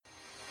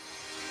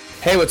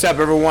Hey, what's up,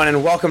 everyone,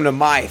 and welcome to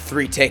my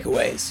 3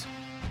 takeaways.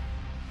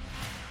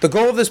 The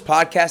goal of this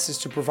podcast is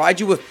to provide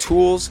you with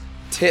tools,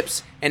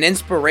 tips, and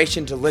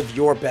inspiration to live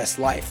your best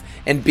life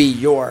and be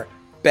your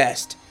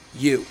best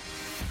you.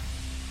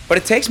 But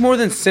it takes more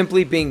than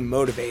simply being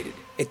motivated.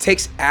 It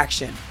takes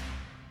action.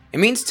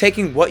 It means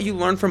taking what you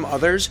learn from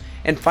others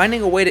and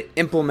finding a way to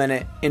implement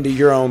it into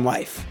your own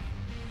life.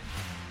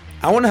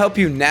 I want to help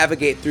you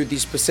navigate through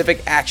these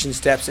specific action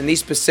steps and these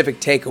specific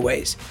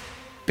takeaways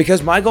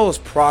because my goal is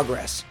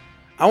progress.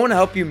 I want to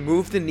help you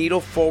move the needle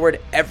forward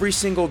every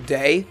single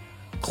day,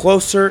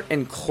 closer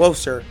and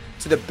closer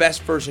to the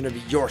best version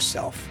of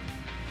yourself.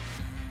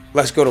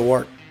 Let's go to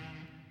work.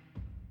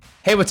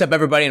 Hey, what's up,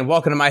 everybody, and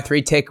welcome to my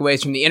 3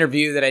 takeaways from the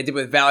interview that I did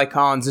with Valley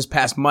Collins this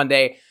past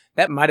Monday.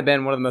 That might have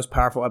been one of the most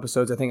powerful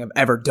episodes I think I've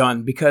ever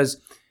done because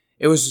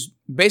it was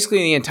basically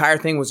the entire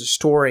thing was a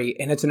story,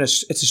 and it's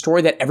a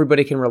story that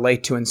everybody can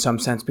relate to in some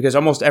sense because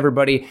almost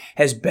everybody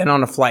has been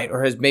on a flight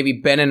or has maybe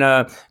been in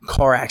a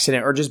car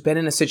accident or just been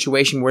in a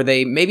situation where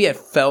they maybe it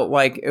felt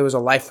like it was a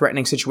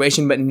life-threatening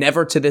situation, but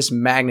never to this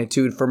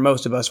magnitude for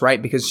most of us, right?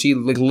 Because she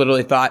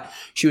literally thought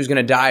she was going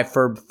to die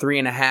for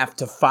 3.5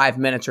 to 5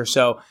 minutes or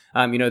so.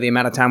 The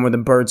amount of time where the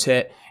birds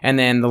hit and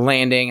then the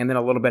landing and then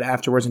a little bit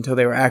afterwards until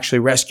they were actually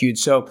rescued.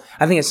 So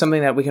I think it's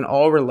something that we can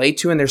all relate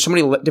to. And there's so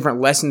many different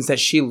lessons that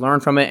she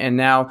learned from it. And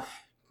now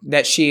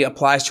that she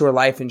applies to her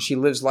life and she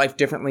lives life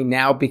differently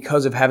now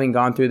because of having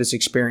gone through this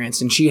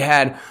experience. And she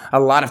had a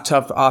lot of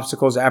tough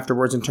obstacles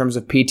afterwards in terms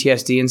of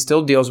PTSD and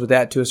still deals with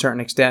that to a certain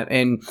extent.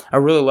 And I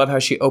really love how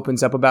she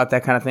opens up about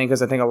that kind of thing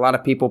because I think a lot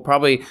of people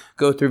probably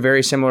go through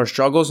very similar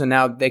struggles and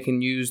now they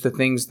can use the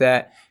things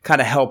that kind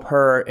of help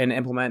her and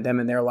implement them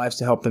in their lives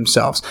to help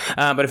themselves.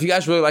 But if you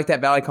guys really like that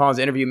Valley Collins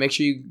interview, make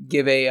sure you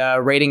give a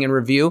rating and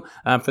review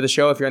for the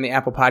show. If you're on the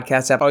Apple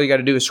Podcasts app, all you got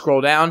to do is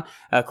scroll down,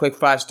 click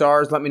 5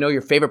 stars. Let me know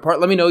your favorite part.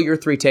 Let me know your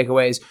 3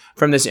 takeaways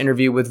from this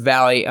interview with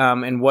Valley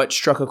and what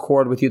struck a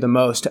chord with you the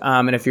most.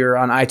 And if you're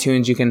on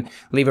iTunes, you can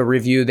leave a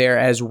review there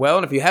as well.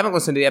 And if you haven't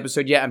listened to the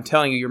episode yet, I'm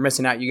telling you, you're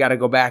missing out. You got to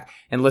go back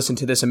and listen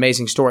to this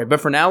amazing story.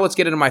 But for now, let's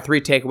get into my 3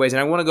 takeaways. And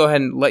I want to go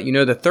ahead and let you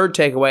know the third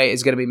takeaway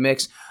is going to be a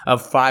mix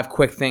of 5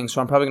 quick things. So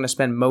I'm probably going to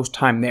spend most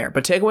time there.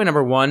 But takeaway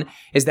number 1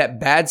 is that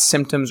bad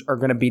symptoms are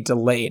going to be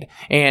delayed.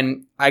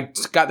 And I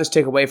got this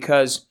takeaway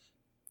because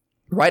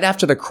right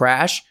after the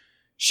crash,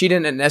 she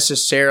didn't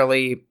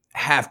necessarily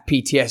have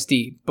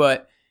PTSD,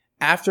 but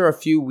after a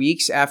few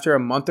weeks, after a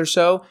month or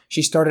so,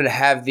 she started to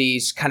have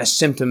these kind of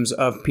symptoms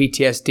of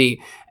PTSD.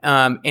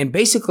 And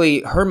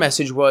basically her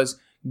message was,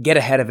 get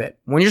ahead of it.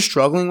 When you're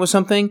struggling with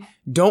something,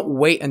 don't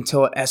wait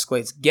until it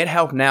escalates. Get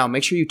help now.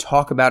 Make sure you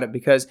talk about it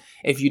because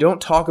if you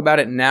don't talk about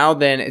it now,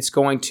 then it's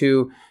going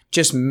to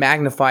just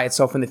magnify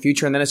itself in the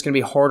future. And then it's going to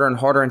be harder and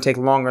harder and take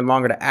longer and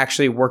longer to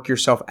actually work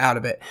yourself out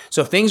of it.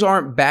 So if things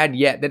aren't bad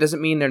yet, that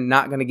doesn't mean they're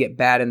not going to get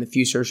bad in the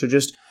future. So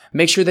just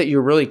make sure that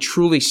you're really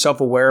truly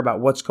self-aware about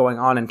what's going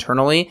on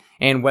internally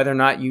and whether or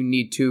not you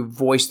need to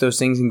voice those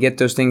things and get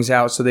those things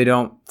out so they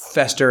don't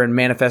fester and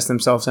manifest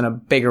themselves in a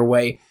bigger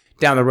way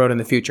down the road in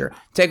the future.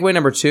 Takeaway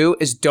number 2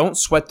 is don't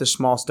sweat the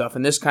small stuff.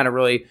 And this kind of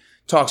really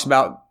talks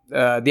about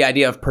the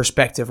idea of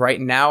perspective, right?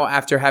 Now,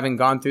 after having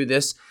gone through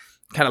this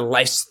kind of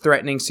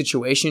life-threatening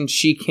situation,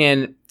 she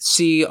can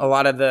see a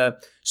lot of the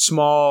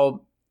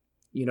small,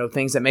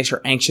 things that makes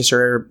her anxious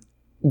or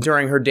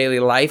during her daily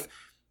life.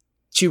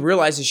 She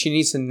realizes she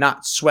needs to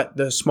not sweat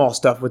the small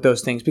stuff with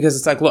those things because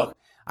it's like, look,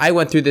 I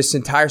went through this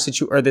entire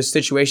this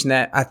situation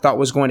that I thought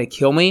was going to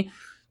kill me.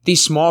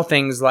 These small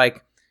things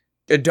like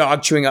a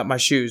dog chewing up my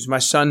shoes, my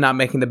son not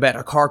making the bed,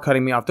 a car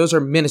cutting me off. Those are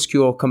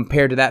minuscule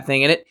compared to that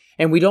thing in it.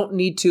 And we don't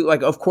need to,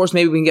 of course,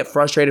 maybe we can get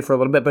frustrated for a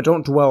little bit, but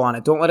don't dwell on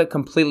it. Don't let it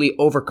completely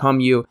overcome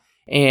you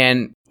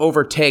and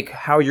overtake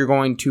how you're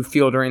going to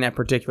feel during that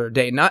particular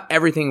day. Not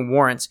everything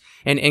warrants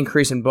an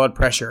increase in blood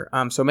pressure.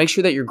 So make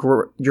sure that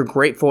you're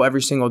grateful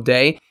every single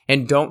day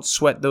and don't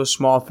sweat those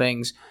small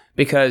things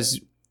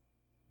because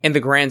in the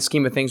grand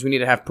scheme of things, we need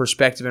to have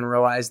perspective and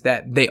realize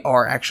that they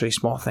are actually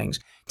small things.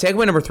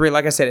 Takeaway number 3,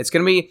 like I said, it's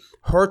going to be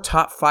her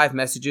top 5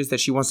 messages that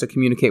she wants to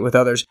communicate with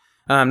others.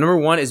 Number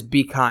 1 is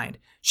be kind.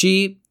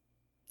 She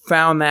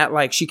found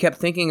that she kept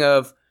thinking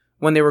of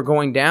when they were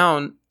going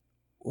down,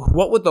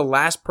 what would the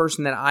last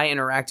person that I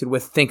interacted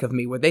with think of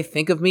me? Would they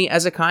think of me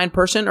as a kind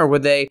person or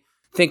would they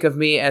think of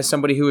me as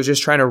somebody who was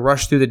just trying to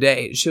rush through the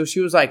day? So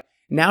she was like,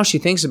 now she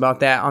thinks about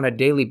that on a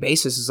daily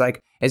basis. It's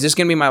like, is this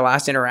going to be my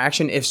last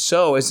interaction? If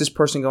so, is this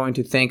person going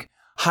to think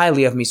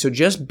highly of me? So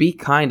just be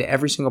kind to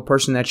every single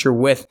person that you're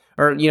with.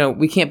 Or,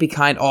 we can't be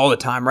kind all the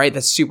time, right?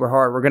 That's super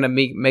hard. We're going to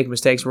make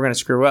mistakes. We're going to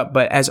screw up,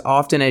 but as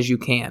often as you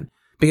can,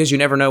 because you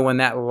never know when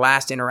that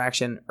last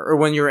interaction or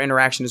when your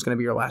interaction is going to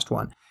be your last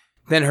one.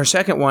 Then her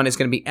second one is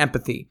going to be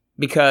empathy,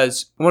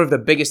 because one of the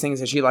biggest things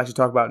that she likes to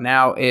talk about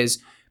now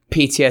is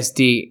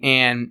PTSD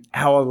and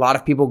how a lot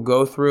of people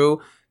go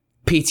through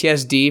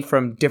PTSD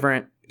from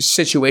different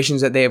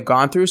situations that they have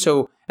gone through.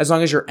 So as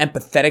long as you're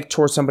empathetic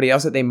towards somebody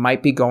else that they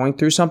might be going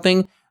through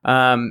something,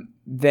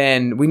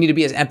 then we need to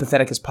be as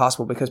empathetic as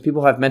possible, because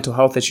people have mental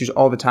health issues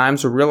all the time.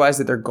 So realize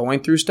that they're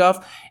going through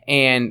stuff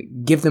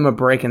and give them a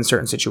break in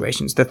certain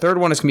situations. The third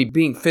one is going to be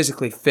being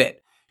physically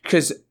fit.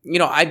 Because,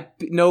 I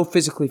know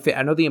physically fit.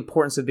 I know the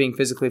importance of being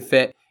physically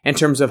fit in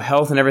terms of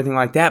health and everything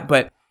like that.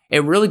 But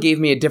it really gave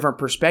me a different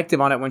perspective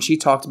on it when she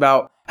talked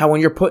about how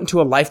when you're put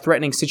into a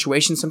life-threatening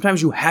situation,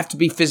 sometimes you have to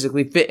be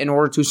physically fit in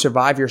order to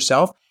survive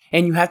yourself.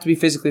 And you have to be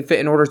physically fit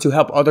in order to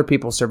help other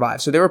people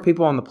survive. So there were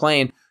people on the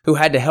plane who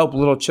had to help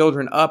little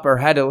children up, or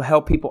had to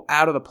help people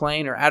out of the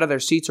plane or out of their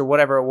seats or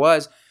whatever it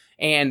was.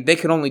 And they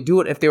could only do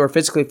it if they were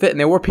physically fit. And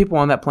there were people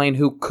on that plane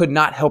who could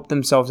not help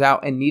themselves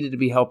out and needed to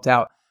be helped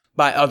out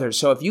by others.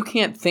 So if you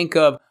can't think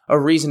of a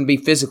reason to be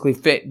physically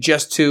fit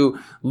just to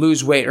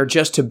lose weight or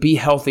just to be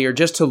healthy or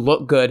just to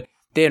look good,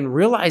 then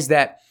realize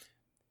that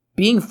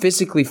being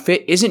physically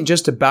fit isn't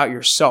just about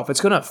yourself.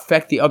 It's going to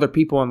affect the other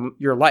people in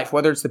your life,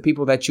 whether it's the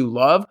people that you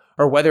love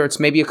or whether it's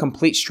maybe a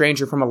complete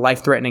stranger from a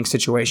life-threatening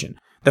situation.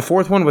 The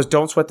fourth one was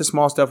don't sweat the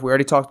small stuff. We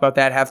already talked about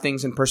that. Have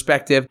things in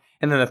perspective.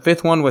 And then the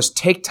fifth one was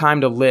take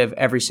time to live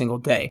every single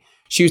day.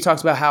 She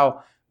talks about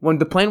how when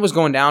the plane was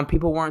going down,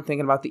 people weren't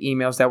thinking about the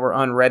emails that were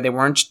unread. They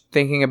weren't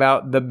thinking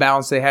about the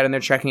balance they had in their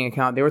checking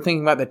account. They were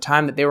thinking about the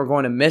time that they were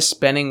going to miss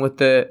spending it with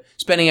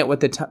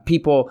the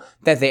people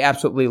that they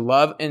absolutely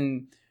love,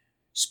 and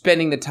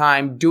spending the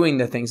time doing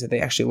the things that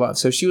they actually love.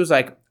 So she was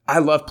like, I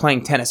love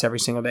playing tennis every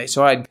single day.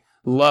 So I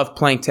love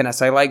playing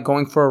tennis. I like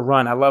going for a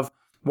run. I love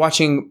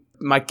watching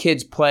my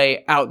kids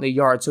play out in the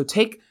yard. So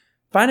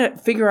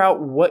figure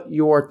out what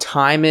your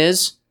time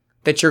is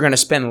that you're going to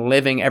spend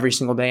living every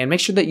single day, and make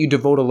sure that you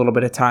devote a little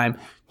bit of time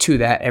to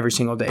that every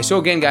single day. So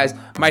again, guys,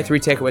 my 3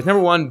 takeaways.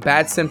 Number 1,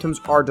 bad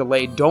symptoms are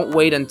delayed. Don't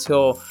wait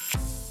until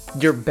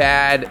your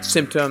bad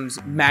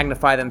symptoms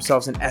magnify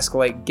themselves and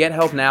escalate. Get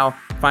help now.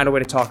 Find a way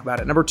to talk about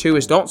it. Number 2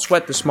 is don't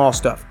sweat the small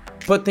stuff.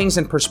 Put things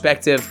in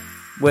perspective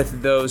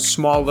with those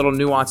small little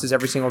nuances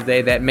every single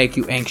day that make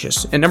you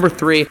anxious. And number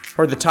 3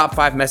 are the top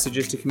 5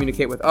 messages to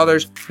communicate with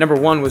others. Number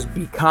 1 was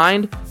be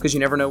kind, because you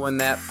never know when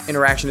that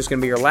interaction is going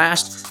to be your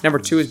last. Number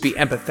 2 is be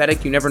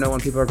empathetic. You never know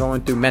when people are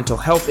going through mental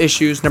health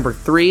issues. Number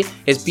 3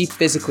 is be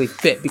physically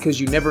fit,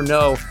 because you never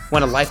know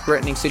when a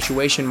life-threatening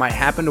situation might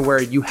happen to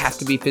where you have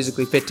to be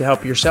physically fit to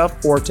help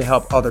yourself or to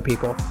help other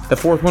people. The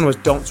 4th one was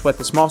don't sweat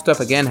the small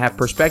stuff. Again, have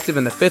perspective.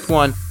 And the 5th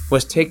one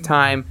was take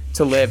time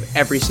to live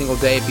every single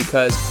day,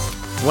 because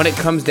when it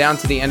comes down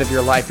to the end of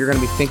your life, you're going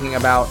to be thinking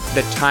about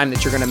the time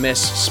that you're going to miss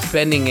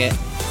spending it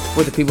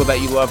with the people that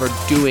you love or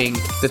doing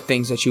the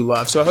things that you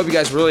love. So I hope you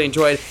guys really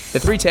enjoyed the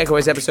 3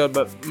 takeaways episode,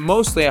 but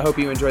mostly I hope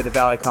you enjoyed the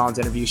Valerie Collins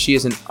interview. She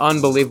is an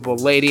unbelievable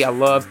lady. I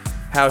love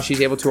how she's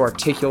able to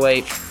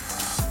articulate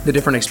the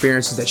different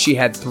experiences that she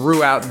had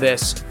throughout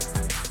this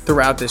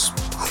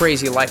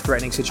crazy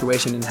life-threatening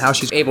situation, and how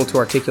she's able to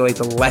articulate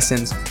the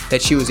lessons that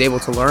she was able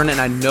to learn.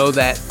 And I know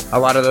that a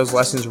lot of those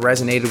lessons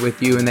resonated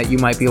with you, and that you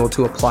might be able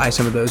to apply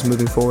some of those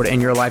moving forward in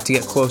your life to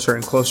get closer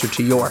and closer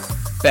to your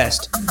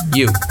best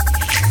you.